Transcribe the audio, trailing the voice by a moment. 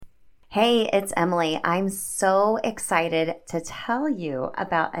Hey, it's Emily. I'm so excited to tell you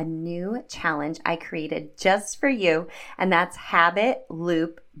about a new challenge I created just for you, and that's Habit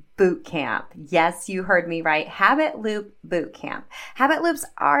Loop Bootcamp. Yes, you heard me right. Habit Loop Bootcamp. Habit loops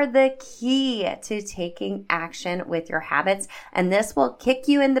are the key to taking action with your habits, and this will kick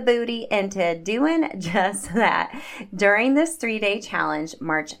you in the booty into doing just that. During this 3-day challenge,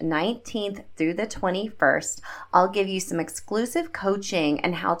 March 19th through the 21st, I'll give you some exclusive coaching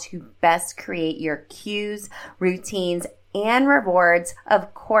and how to best create your cues, routines, and rewards,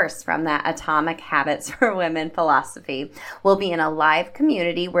 of course, from that Atomic Habits for Women philosophy. We'll be in a live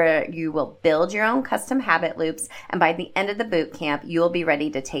community where you will build your own custom habit loops, and by the end of the boot camp, you will be ready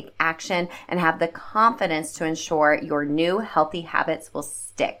to take action and have the confidence to ensure your new healthy habits will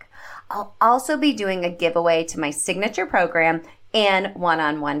stick. I'll also be doing a giveaway to my signature program and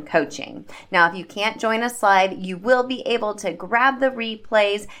one-on-one coaching. Now, if you can't join us live, you will be able to grab the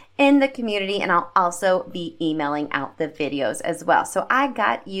replays in the community, and I'll also be emailing out the videos as well. So I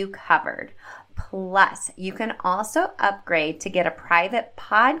got you covered. Plus, you can also upgrade to get a private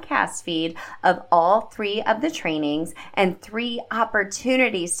podcast feed of all 3 of the trainings and 3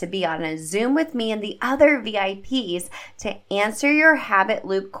 opportunities to be on a Zoom with me and the other VIPs to answer your habit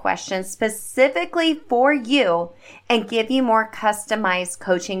loop questions specifically for you and give you more customized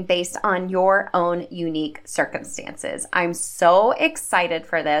coaching based on your own unique circumstances. I'm so excited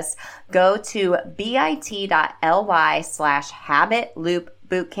for this. Go to bit.ly/habit loop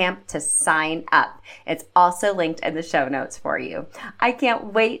bootcamp to sign up. It's also linked in the show notes for you. I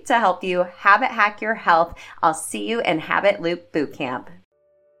can't wait to help you habit hack your health. I'll see you in Habit Loop Bootcamp.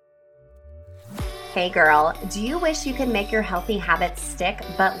 Hey girl, do you wish you could make your healthy habits stick,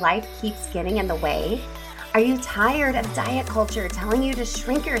 but life keeps getting in the way? Are you tired of diet culture telling you to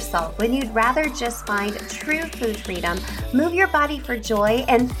shrink yourself when you'd rather just find true food freedom, move your body for joy,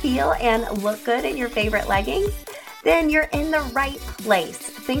 and feel and look good in your favorite leggings? Then you're in the right place.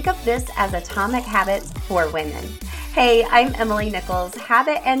 Think of this as Atomic Habits for Women. Hey, I'm Emily Nichols,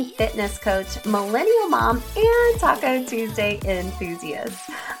 habit and fitness coach, millennial mom, and Taco Tuesday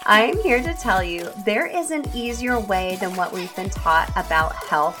enthusiast. I'm here to tell you there is an easier way than what we've been taught about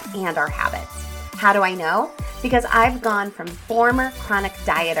health and our habits. How do I know? Because I've gone from former chronic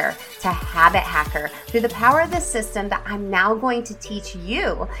dieter to habit hacker through the power of the system that I'm now going to teach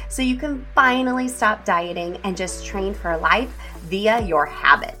you so you can finally stop dieting and just train for life via your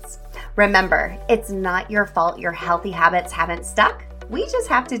habits. Remember, it's not your fault your healthy habits haven't stuck. We just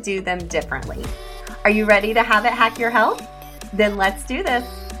have to do them differently. Are you ready to habit hack your health? Then let's do this.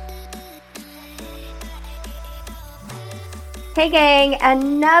 Hey gang,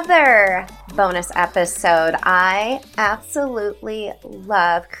 another bonus episode. I absolutely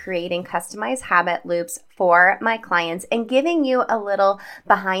love creating customized habit loops for my clients and giving you a little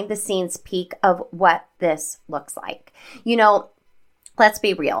behind the scenes peek of what this looks like. You know, let's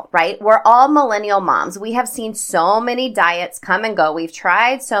be real, right? We're all millennial moms. We have seen so many diets come and go. We've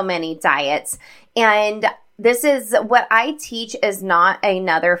tried so many diets, and this is what I teach is not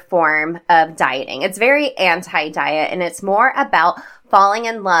another form of dieting. It's very anti-diet, and it's more about falling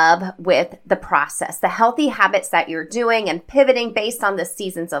in love with the process, the healthy habits that you're doing and pivoting based on the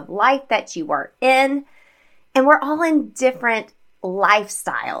seasons of life that you are in. And we're all in different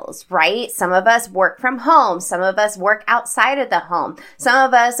lifestyles, right? Some of us work from home. Some of us work outside of the home. Some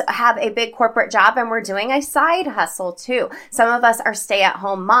of us have a big corporate job and we're doing a side hustle too. Some of us are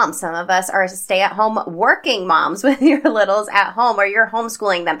stay-at-home moms. Some of us are stay-at-home working moms with your littles at home, or you're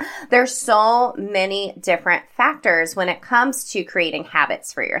homeschooling them. There's so many different factors when it comes to creating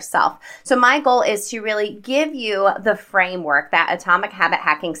habits for yourself. So my goal is to really give you the framework, that Atomic Habit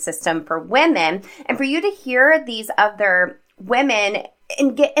Hacking System for women, and for you to hear these other women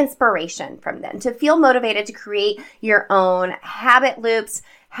and get inspiration from them, to feel motivated to create your own habit loops,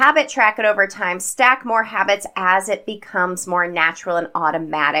 habit track it over time, stack more habits as it becomes more natural and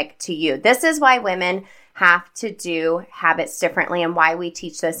automatic to you. This is why women have to do habits differently and why we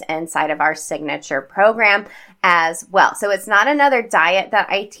teach this inside of our signature program as well. So it's not another diet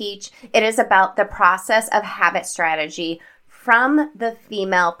that I teach. It is about the process of habit strategy from the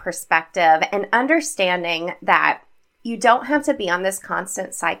female perspective and understanding that you don't have to be on this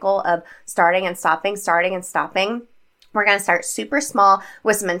constant cycle of starting and stopping. We're going to start super small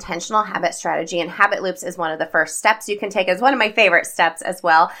with some intentional habit strategy, and habit loops is one of the first steps you can take. It's one of my favorite steps as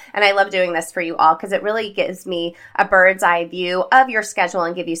well, and I love doing this for you all because it really gives me a bird's eye view of your schedule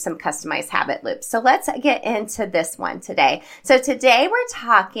and give you some customized habit loops. So let's get into this one today. So today we're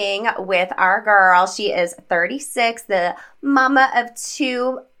talking with our girl. She is 36, the mama of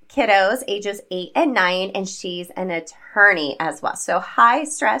 2 kiddos, ages 8 and 9, and she's an attorney as well. So high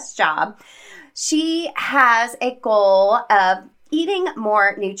stress job. She has a goal of eating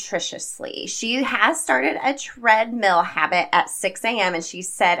more nutritiously. She has started a treadmill habit at 6 a.m. And she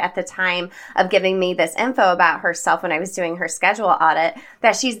said at the time of giving me this info about herself when I was doing her schedule audit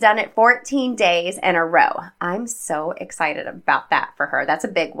that she's done it 14 days in a row. I'm so excited about that for her. That's a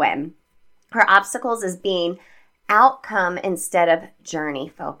big win. Her obstacles is being outcome instead of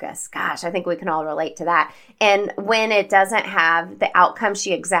journey focus. Gosh, I think we can all relate to that. And when it doesn't have the outcome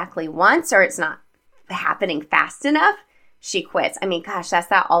she exactly wants, or it's not happening fast enough, she quits. I mean, gosh, that's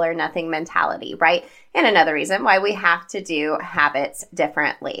that all or nothing mentality, right? And another reason why we have to do habits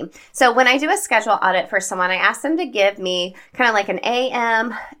differently. So when I do a schedule audit for someone, I ask them to give me kind of like an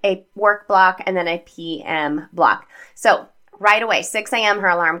AM, a work block, and then a PM block. So right away, 6 a.m., her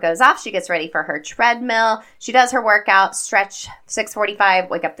alarm goes off. She gets ready for her treadmill. She does her workout, stretch, 6:45,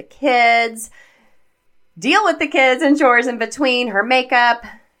 wake up the kids, deal with the kids and chores in between, her makeup,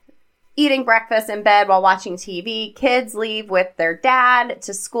 eating breakfast in bed while watching TV. Kids leave with their dad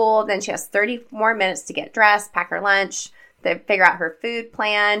to school. Then she has 30 more minutes to get dressed, pack her lunch, then figure out her food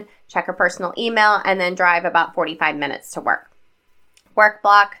plan, check her personal email, and then drive about 45 minutes to work. Work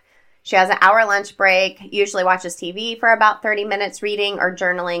block. She has an hour lunch break, usually watches TV for about 30 minutes, reading or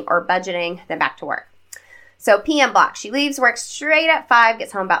journaling or budgeting, then back to work. So PM block. She leaves work straight at 5,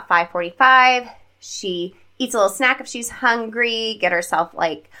 gets home about 5:45. She eats a little snack if she's hungry, get herself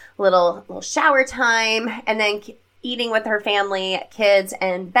like little shower time, and then eating with her family, kids,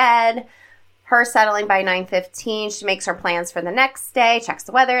 and bed. Her settling by 9:15. She makes her plans for the next day, checks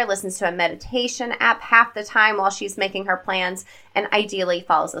the weather, listens to a meditation app half the time while she's making her plans, and ideally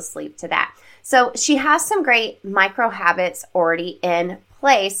falls asleep to that. So she has some great micro habits already in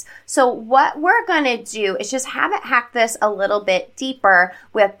place. So what we're going to do is just habit hack this a little bit deeper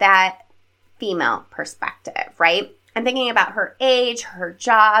with that female perspective, right? I'm thinking about her age, her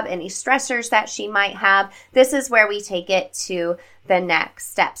job, any stressors that she might have. This is where we take it to the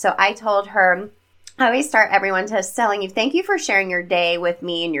next step. So I told her, I always start everyone just telling you, thank you for sharing your day with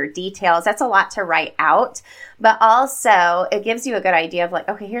me and your details. That's a lot to write out, but also it gives you a good idea of like,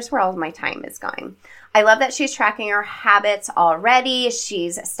 okay, here's where all of my time is going. I love that she's tracking her habits already.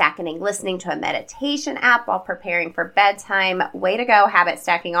 She's stacking listening to a meditation app while preparing for bedtime. Way to go, habit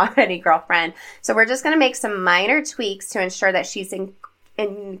stacking already, girlfriend. So we're just going to make some minor tweaks to ensure that she's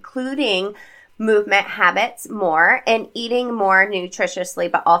including movement habits more and eating more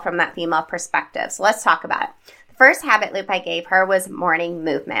nutritiously, but all from that female perspective. So let's talk about it. The first habit loop I gave her was morning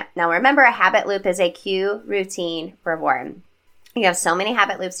movement. Now remember, a habit loop is a cue, routine, reward. You have so many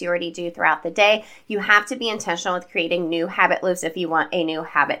habit loops you already do throughout the day. You have to be intentional with creating new habit loops if you want a new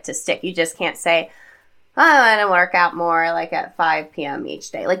habit to stick. You just can't say, oh, I want to work out more like at 5 p.m.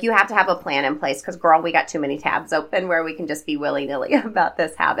 each day. Like you have to have a plan in place because, girl, we got too many tabs open where we can just be willy-nilly about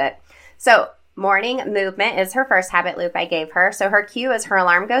this habit. So morning movement is her first habit loop I gave her. So her cue is her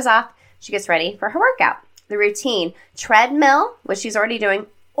alarm goes off. She gets ready for her workout. The routine, treadmill, which she's already doing,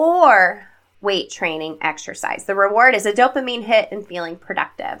 or weight training exercise. The reward is a dopamine hit and feeling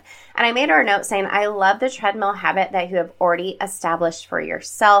productive. And I made her a note saying, I love the treadmill habit that you have already established for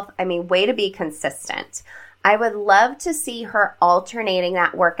yourself. I mean, way to be consistent. I would love to see her alternating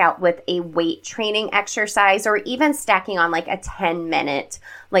that workout with a weight training exercise or even stacking on like a 10-minute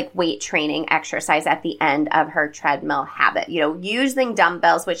like weight training exercise at the end of her treadmill habit. You know, using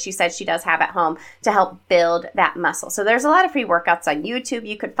dumbbells, which she said she does have at home, to help build that muscle. So there's a lot of free workouts on YouTube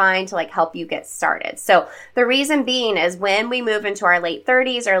you could find to like help you get started. So the reason being is when we move into our late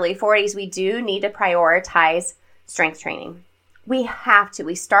 30s, early 40s, we do need to prioritize strength training. We have to.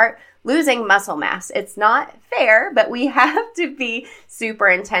 We start losing muscle mass. It's not fair, but we have to be super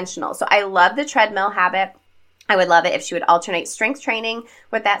intentional. So I love the treadmill habit. I would love it if she would alternate strength training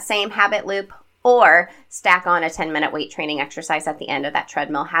with that same habit loop or stack on a 10-minute weight training exercise at the end of that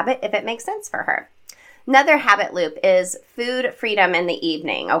treadmill habit if it makes sense for her. Another habit loop is food freedom in the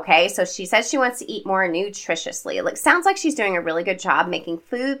evening, okay? So she says she wants to eat more nutritiously. It sounds like she's doing a really good job making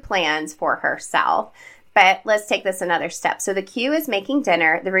food plans for herself. But let's take this another step. So the cue is making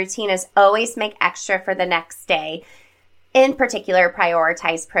dinner. The routine is always make extra for the next day. In particular,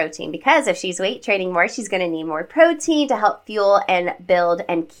 prioritize protein because if she's weight training more, she's going to need more protein to help fuel and build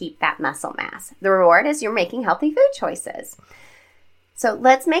and keep that muscle mass. The reward is you're making healthy food choices. So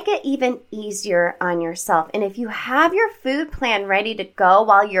let's make it even easier on yourself. And if you have your food plan ready to go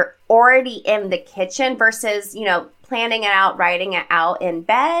while you're already in the kitchen versus, planning it out, writing it out in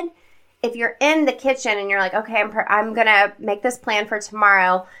bed, if you're in the kitchen and you're like, okay, I'm going to make this plan for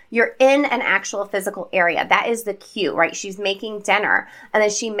tomorrow, you're in an actual physical area. That is the cue, right? She's making dinner, and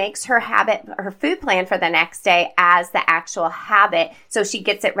then she makes her food plan for the next day as the actual habit. So she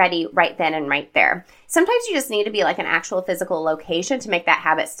gets it ready right then and right there. Sometimes you just need to be like an actual physical location to make that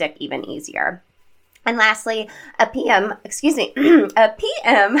habit stick even easier. And lastly, a PM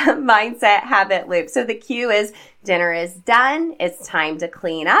mindset habit loop. So the cue is dinner is done. It's time to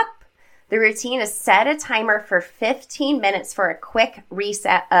clean up. The routine is set a timer for 15 minutes for a quick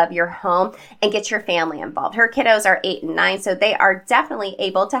reset of your home and get your family involved. Her kiddos are 8 and 9, so they are definitely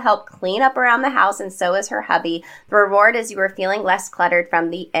able to help clean up around the house, and so is her hubby. The reward is you are feeling less cluttered from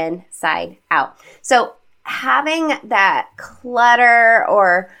the inside out. So having that clutter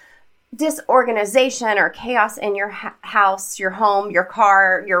or disorganization or chaos in your house, your home, your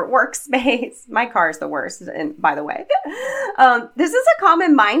car, your workspace. My car is the worst, and by the way. This is a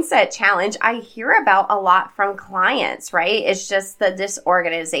common mindset challenge I hear about a lot from clients, right? It's just the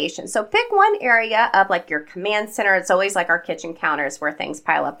disorganization. So pick one area of like your command center. It's always like our kitchen counters where things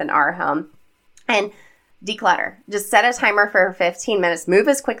pile up in our home. And declutter. Just set a timer for 15 minutes. Move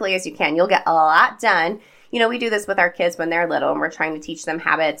as quickly as you can. You'll get a lot done. You know, we do this with our kids when they're little and we're trying to teach them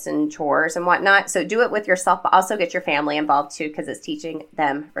habits and chores and whatnot. So do it with yourself, but also get your family involved too, because it's teaching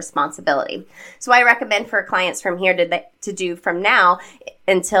them responsibility. So I recommend for clients from here to do from now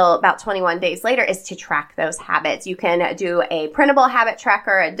until about 21 days later is to track those habits. You can do a printable habit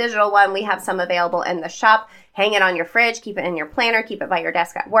tracker, a digital one. We have some available in the shop. Hang it on your fridge, keep it in your planner, keep it by your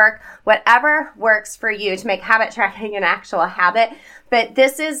desk at work, whatever works for you to make habit tracking an actual habit. But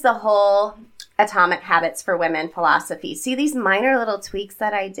this is the whole Atomic Habits for Women philosophy. See these minor little tweaks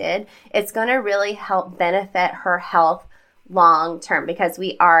that I did? It's going to really help benefit her health long term because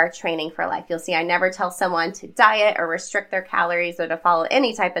we are training for life. You'll see I never tell someone to diet or restrict their calories or to follow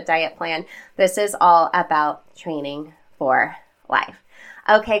any type of diet plan. This is all about training for life.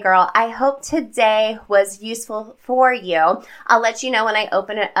 Okay, girl, I hope today was useful for you. I'll let you know when I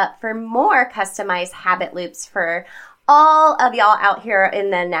open it up for more customized habit loops for all of y'all out here in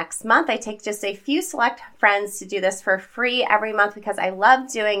the next month. I take just a few select friends to do this for free every month because I love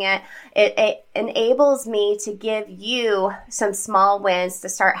doing it. It enables me to give you some small wins to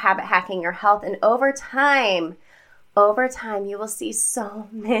start habit hacking your health. And over time, you will see so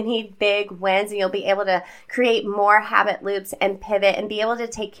many big wins and you'll be able to create more habit loops and pivot and be able to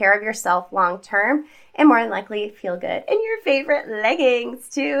take care of yourself long term and more than likely feel good in your favorite leggings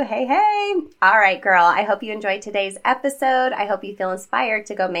too. Hey. All right, girl. I hope you enjoyed today's episode. I hope you feel inspired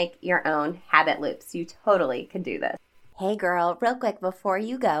to go make your own habit loops. You totally can do this. Hey girl, real quick before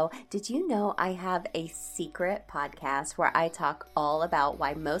you go, did you know I have a secret podcast where I talk all about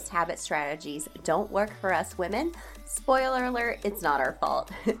why most habit strategies don't work for us women? Spoiler alert, it's not our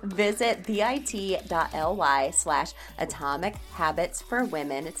fault. Visit bit.ly/Atomic Habits for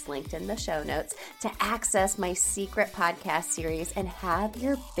Women. It's linked in the show notes to access my secret podcast series and have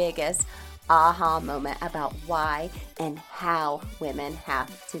your biggest aha moment about why and how women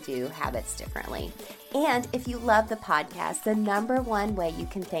have to do habits differently. And if you love the podcast, the number one way you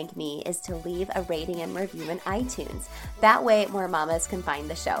can thank me is to leave a rating and review in iTunes. That way more mamas can find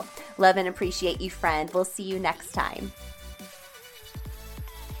the show. Love and appreciate you, friend. We'll see you next time.